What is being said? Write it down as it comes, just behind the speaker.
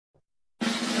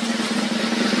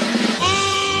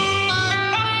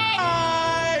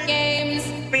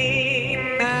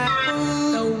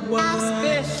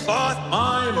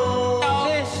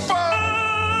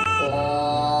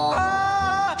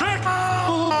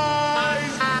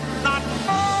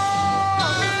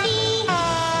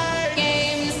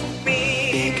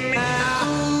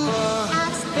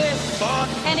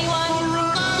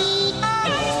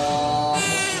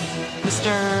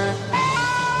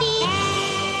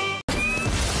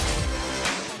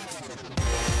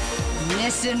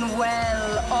Listen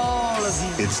well, all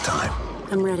of you. It's time.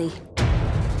 I'm ready.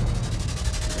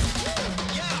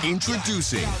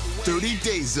 Introducing 30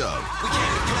 Days of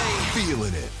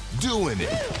feeling it, doing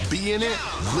it, being it,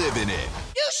 living it.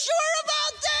 You sure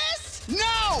about this?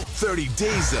 No! 30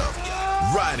 Days of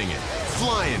riding it,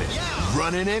 flying it,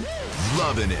 running it,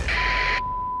 loving it.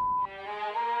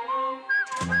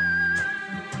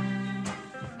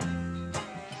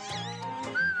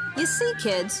 You see,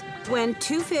 kids, when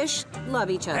two fish love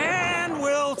each other. And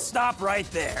we'll stop right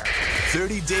there.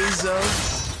 30 Days of,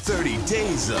 30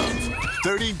 Days of,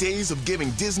 30 days of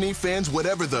giving Disney fans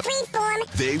whatever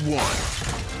they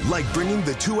want. Like bringing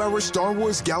the 2-hour Star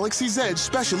Wars Galaxy's Edge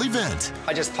special event.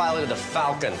 I just piloted the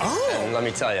Falcon, and let me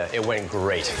tell you, it went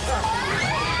great.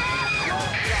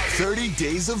 30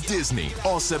 Days of Disney,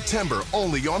 all September,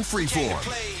 only on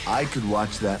Freeform. I could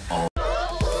watch that all.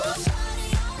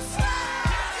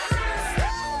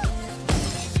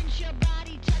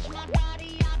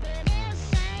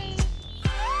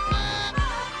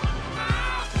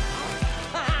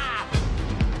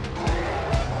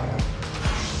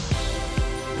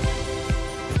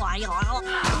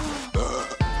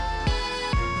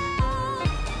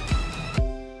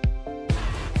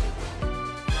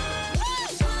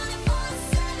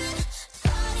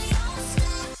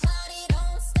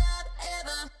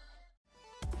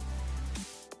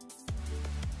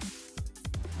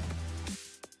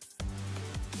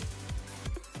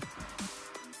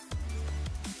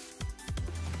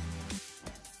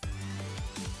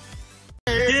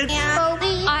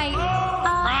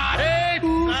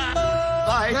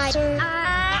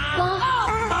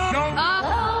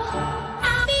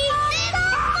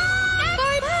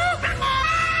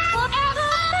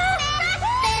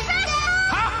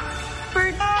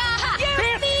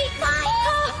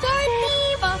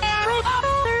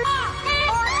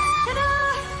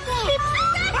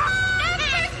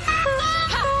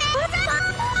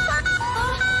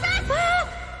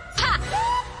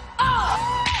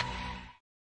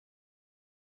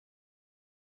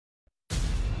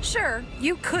 Sure,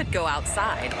 you could go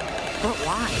outside, but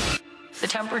why? The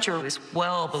temperature is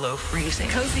well below freezing.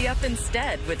 Cozy up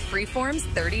instead with Freeform's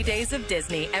 30 Days of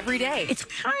Disney every day. It's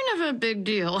kind of a big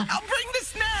deal. I'll bring the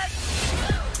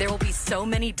snacks! There will be so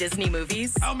many Disney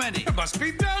movies. How many? There must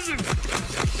be dozens.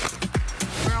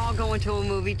 We're all going to a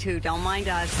movie too, don't mind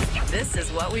us. This is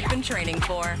what we've been training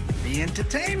for. The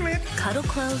entertainment. Cuddle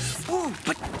close. Ooh,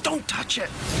 but don't touch it.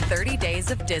 30 Days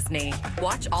of Disney.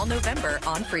 Watch all November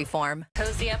on Freeform.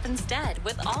 Cozy up instead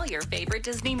with all your favorite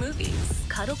Disney movies.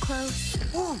 Cuddle close.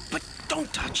 Ooh, but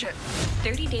don't touch it.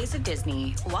 30 Days of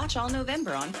Disney. Watch all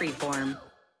November on Freeform.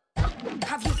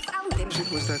 Have you found him?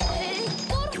 It was that.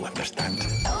 You understand?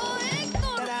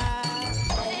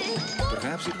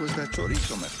 Perhaps it was that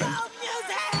chorizo, my friend.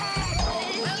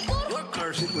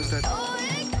 It was that.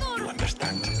 You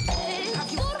understand?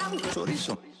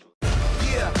 Chorizo.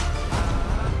 Yeah.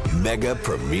 Mega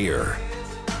premiere.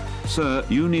 Sir,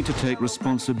 you need to take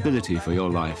responsibility for your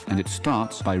life, and it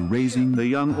starts by raising the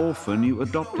young orphan you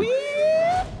adopted.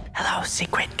 Hello,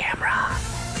 secret camera.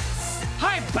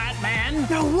 Hi, Batman.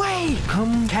 No way.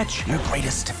 Come catch your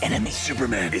greatest enemy.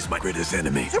 Superman is my greatest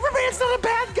enemy. Superman's not a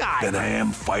bad guy. Then I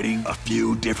am fighting a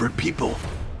few different people.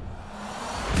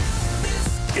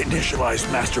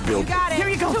 Initialized master build. Here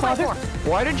you go, Father.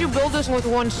 Why did you build this with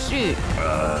one seat?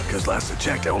 Because last I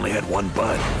checked, I only had one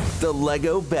bud. The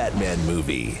Lego Batman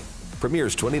Movie.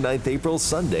 Premieres 29th April,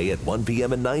 Sunday at 1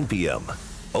 p.m. and 9 p.m.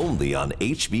 Only on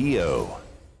HBO.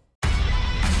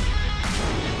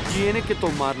 Tiene que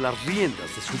tomar las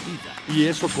riendas de su vida. Y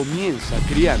eso comienza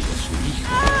criando a su hija.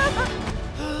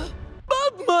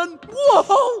 ¡Batman!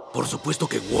 ¡Wow! Por supuesto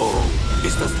que wow.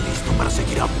 ¿Estás listo para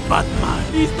seguir a Batman?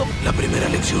 ¡Listo! La primera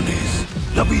lección es: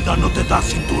 la vida no te da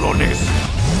cinturones.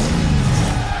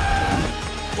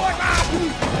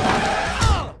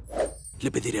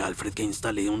 Le pediré a Alfred que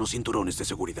instale unos cinturones de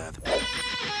seguridad.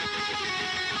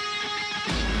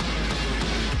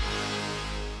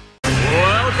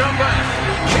 Welcome back,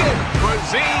 Kid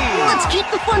Cuisine. Let's keep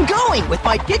the fun going with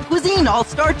my Kid Cuisine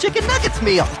All-Star Chicken Nuggets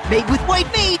meal, made with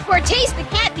white meat for a taste that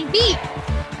can't be beat.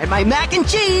 And my mac and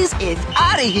cheese is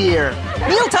out of here.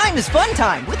 Mealtime is fun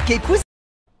time with Kid Cuisine.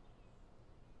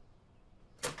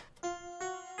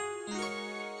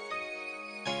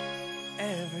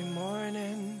 Every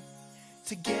morning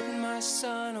to get my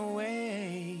son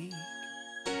awake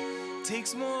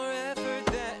takes more effort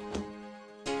than...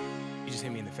 You just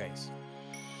hit me in the face.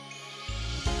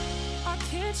 Our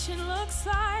kitchen looks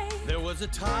like there was a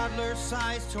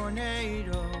toddler-sized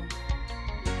tornado,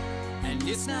 and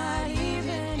it's not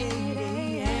even 8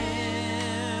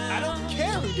 a.m. I don't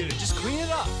care who did it, just clean it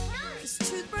up. His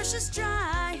toothbrush is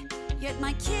dry, yet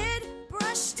my kid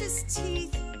brushed his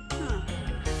teeth. Huh.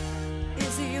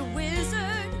 Is he a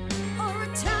wizard or a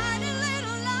tiny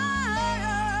little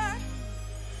liar?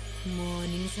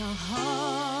 Mornings are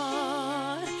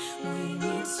hard. We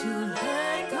need to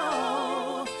let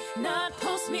go. Not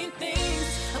post mean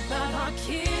things about our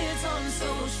kids on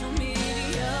social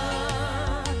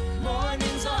media.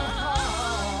 Mornings are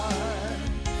hard.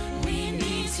 We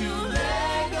need to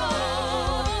let go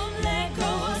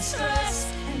of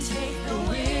stress and take the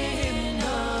win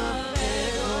of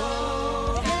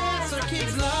ego. Yes, our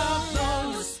kids love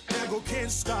those. Ego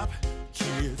can't stop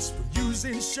kids from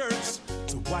using shirts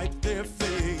to wipe their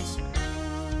face.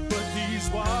 But these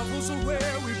waffles are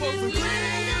where we both agree.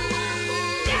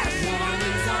 Yes!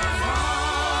 Mornings are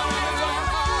hard.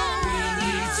 We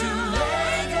need to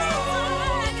let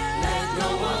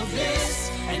go of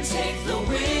this and take the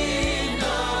win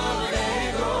of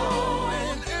ego.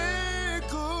 And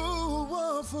ego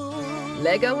waffle.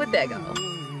 Lego with Ego.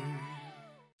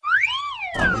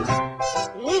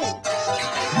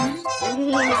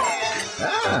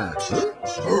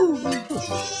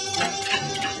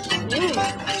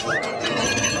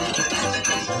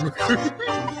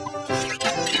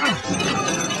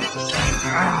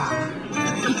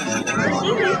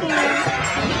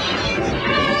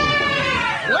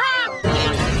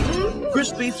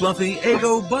 Crispy, fluffy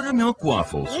Eggo buttermilk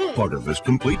waffles, part of this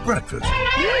complete breakfast.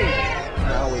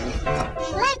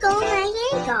 Lego my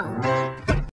Eggo.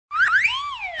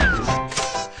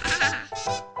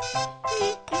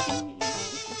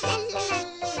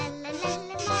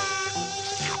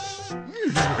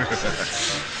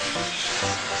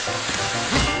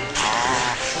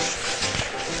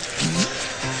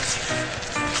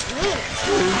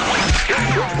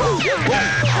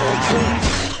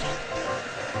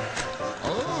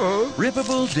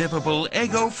 Rippable, dippable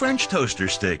Eggo French toaster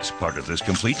sticks, part of this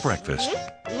complete breakfast.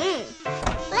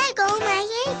 Lego my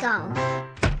Eggo.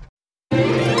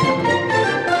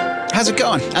 How's it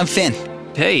going? I'm Finn.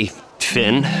 Hey,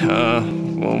 Finn.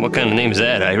 Well, what kind of name is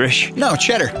that, Irish? No,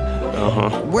 Cheddar.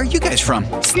 Uh-huh. Where are you guys from?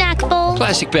 Snack bowl.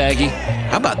 Plastic baggie.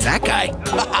 How about that guy?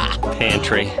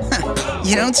 Pantry.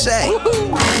 You don't say.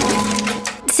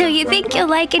 So you think you'll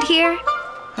like it here?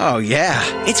 Oh, yeah.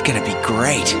 It's gonna be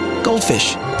great.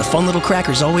 Goldfish, the fun little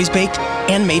crackers always baked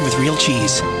and made with real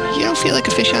cheese. You don't feel like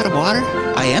a fish out of water?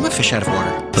 I am a fish out of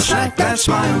water. The snack that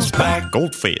smiles back.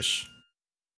 Goldfish.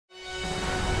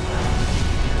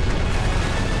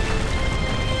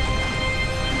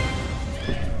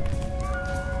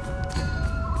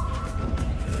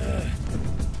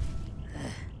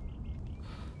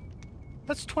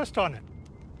 Let's twist on it.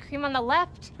 Cream on the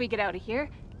left, we get out of here.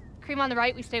 Cream on the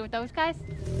right, we stay with those guys.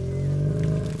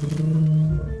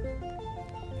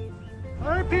 All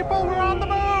right, people, we're on the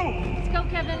move! Let's go,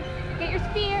 Kevin. Get your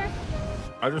spear.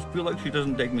 I just feel like she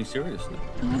doesn't take me seriously.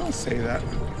 I don't say that.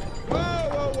 Whoa,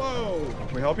 whoa, whoa!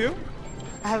 Can we help you?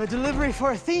 I have a delivery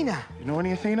for Athena. You know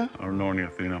any Athena? I don't know any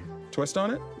Athena. Twist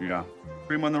on it? Yeah.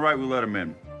 Cream on the right, we let him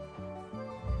in.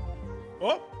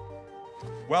 Oh!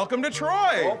 Welcome to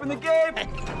Troy! Open the gate!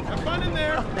 Have fun in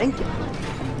there! Oh, thank you.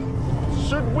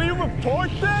 Should we report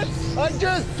this? I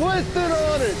just twisted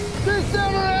on it. This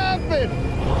never happened.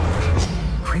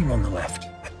 Cream on the left.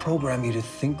 I program you to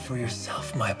think for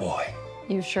yourself, my boy.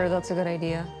 You sure that's a good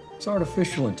idea? It's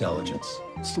artificial intelligence.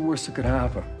 It's the worst that could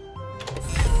happen.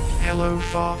 Hello,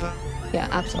 Father. Yeah,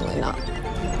 absolutely not.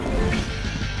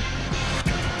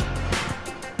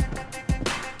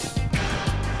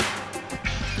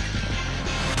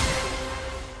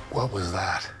 What was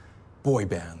that? Boy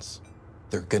bands.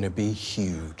 They're gonna be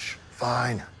huge.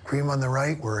 Fine. Cream on the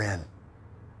right, we're in.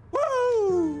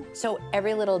 Woo! So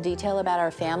every little detail about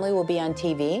our family will be on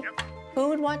TV? Yep. Who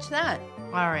would watch that?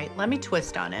 All right, let me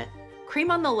twist on it.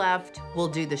 Cream on the left will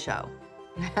do the show.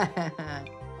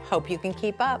 Hope you can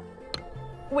keep up.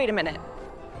 Wait a minute.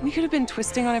 We could have been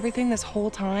twisting on everything this whole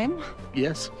time?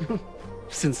 Yes.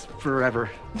 Since forever.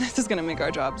 This is gonna make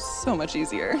our job so much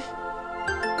easier.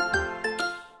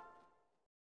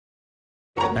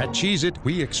 At Cheez-It,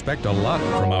 we expect a lot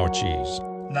from our cheese.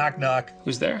 Knock, knock.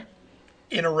 Who's there?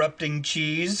 Interrupting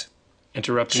cheese.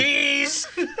 Interrupting? Cheese!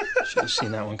 Should have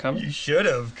seen that one coming. You should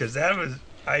have, because that was...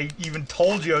 I even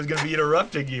told you I was going to be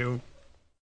interrupting you.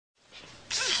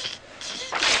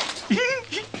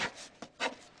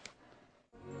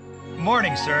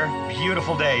 Morning, sir.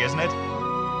 Beautiful day, isn't it?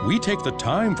 We take the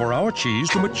time for our cheese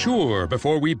to mature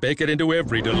before we bake it into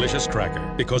every delicious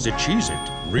cracker. Because at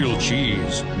Cheez-It, real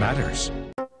cheese matters.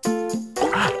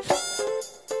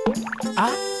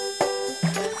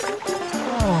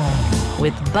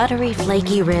 With buttery,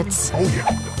 flaky Ritz. Oh, yeah.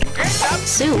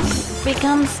 soup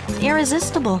becomes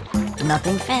irresistible.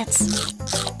 Nothing fits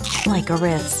like a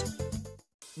Ritz.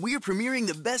 We're premiering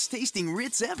the best tasting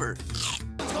Ritz ever.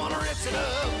 Gonna rinse it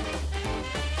up.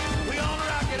 We gonna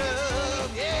rock it up,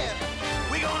 yeah.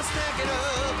 We gonna stack it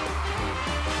up.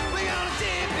 We gonna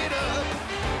dip it up.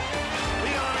 We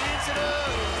gonna rinse it up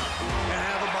and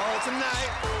have a ball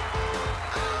tonight.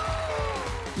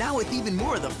 Now with even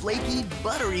more of the flaky,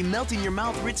 buttery,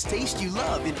 melt-in-your-mouth Ritz taste you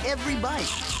love in every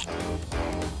bite. We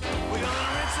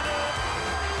gonna rinse it up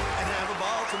and have a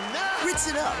ball tonight. Ritz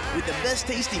it up with the best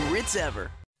tasting Ritz ever.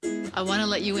 I want to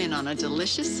let you in on a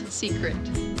delicious secret.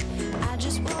 I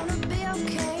just wanna be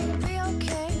okay, be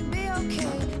okay, be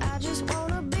okay. I just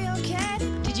wanna be okay.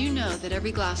 Did you know that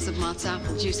every glass of Mott's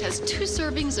apple juice has 2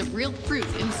 servings of real fruit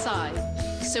inside?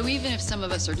 So even if some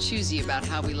of us are choosy about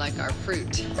how we like our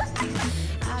fruit,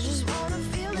 I just wanna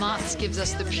feel Mott's gives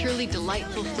us the purely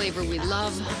delightful flavor we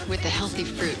love with the healthy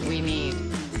fruit we need.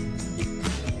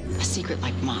 A secret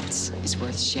like Mott's is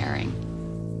worth sharing.